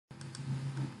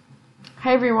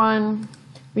Hi everyone!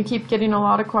 We keep getting a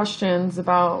lot of questions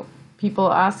about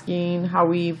people asking how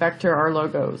we vector our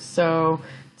logos. So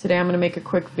today I'm going to make a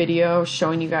quick video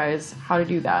showing you guys how to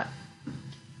do that.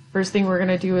 First thing we're going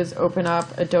to do is open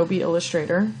up Adobe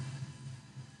Illustrator.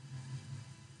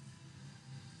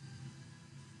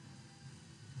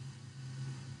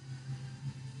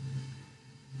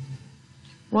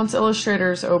 Once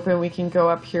Illustrator is open, we can go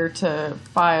up here to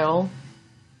File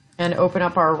and open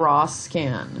up our raw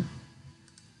scan.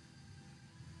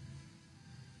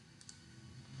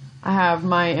 I have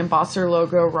my embosser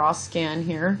logo raw scan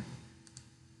here.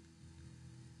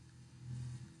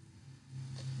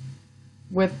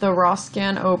 With the raw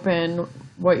scan open,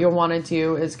 what you'll want to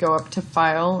do is go up to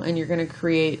File and you're going to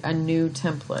create a new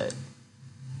template.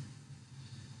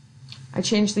 I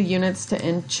changed the units to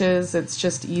inches. It's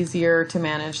just easier to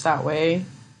manage that way.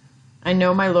 I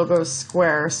know my logo is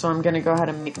square, so I'm going to go ahead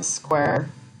and make a square.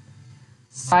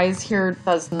 Size here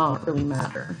does not really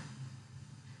matter.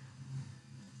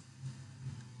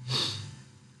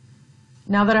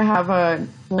 Now that I have a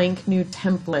blank new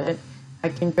template, I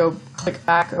can go click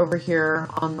back over here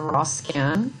on the raw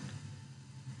scan.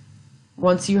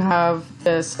 Once you have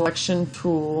the selection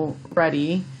tool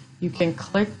ready, you can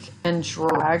click and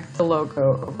drag the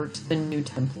logo over to the new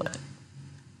template.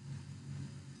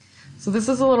 So this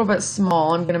is a little bit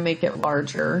small. I'm going to make it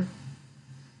larger.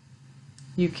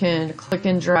 You can click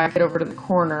and drag it over to the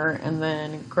corner, and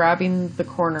then grabbing the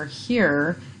corner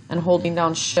here and holding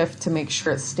down Shift to make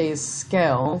sure it stays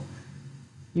scale,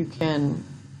 you can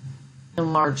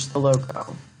enlarge the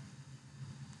logo.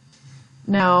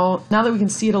 Now that we can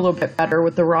see it a little bit better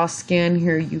with the raw scan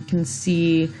here, you can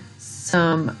see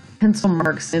some pencil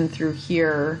marks in through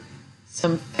here,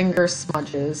 some finger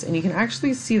smudges, and you can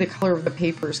actually see the color of the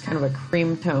paper is kind of a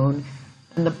cream tone,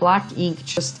 and the black ink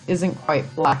just isn't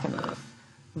quite black enough.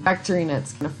 Vectoring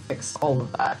it's going to fix all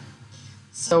of that.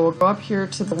 So we'll go up here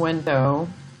to the window,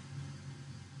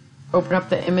 open up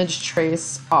the image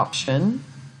trace option,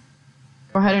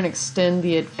 go ahead and extend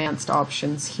the advanced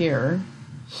options here,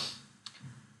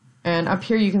 and up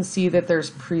here you can see that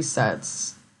there's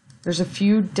presets. There's a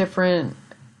few different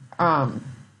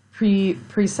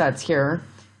presets here.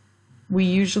 We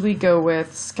usually go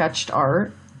with sketched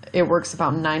art. It works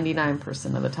about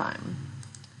 99% of the time.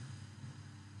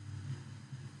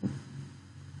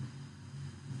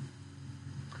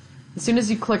 As soon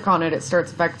as you click on it, it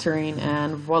starts vectoring,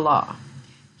 and voila,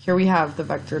 here we have the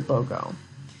vectored logo.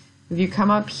 If you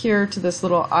come up here to this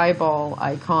little eyeball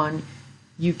icon,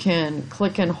 you can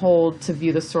click and hold to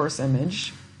view the source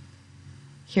image.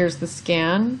 Here's the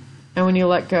scan, and when you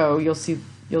let go, you'll see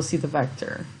the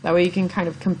vector. That way you can kind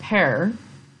of compare.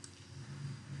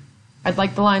 I'd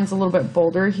like the lines a little bit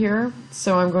bolder here,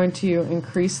 so I'm going to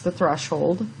increase the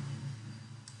threshold.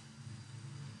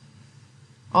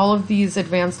 All of these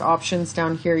advanced options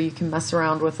down here you can mess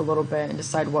around with a little bit and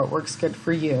decide what works good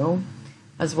for you,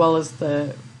 as well as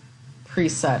the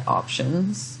preset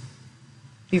options.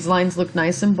 These lines look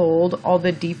nice and bold. All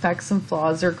the defects and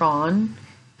flaws are gone,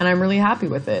 and I'm really happy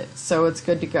with it, so it's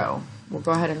good to go. We'll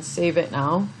go ahead and save it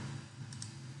now.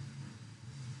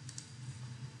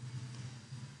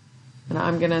 And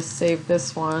I'm going to save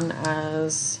this one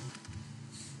as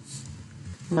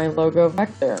my logo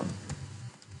vector.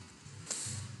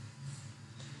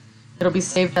 It'll be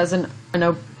saved as an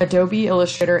Adobe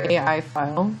Illustrator AI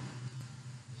file.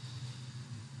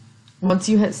 Once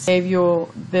you hit save,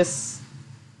 this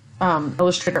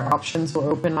Illustrator options will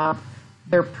open up.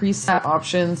 They're preset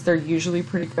options. They're usually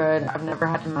pretty good. I've never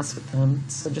had to mess with them.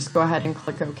 So just go ahead and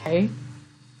click OK.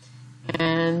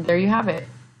 And there you have it.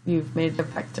 You've made a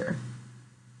vector.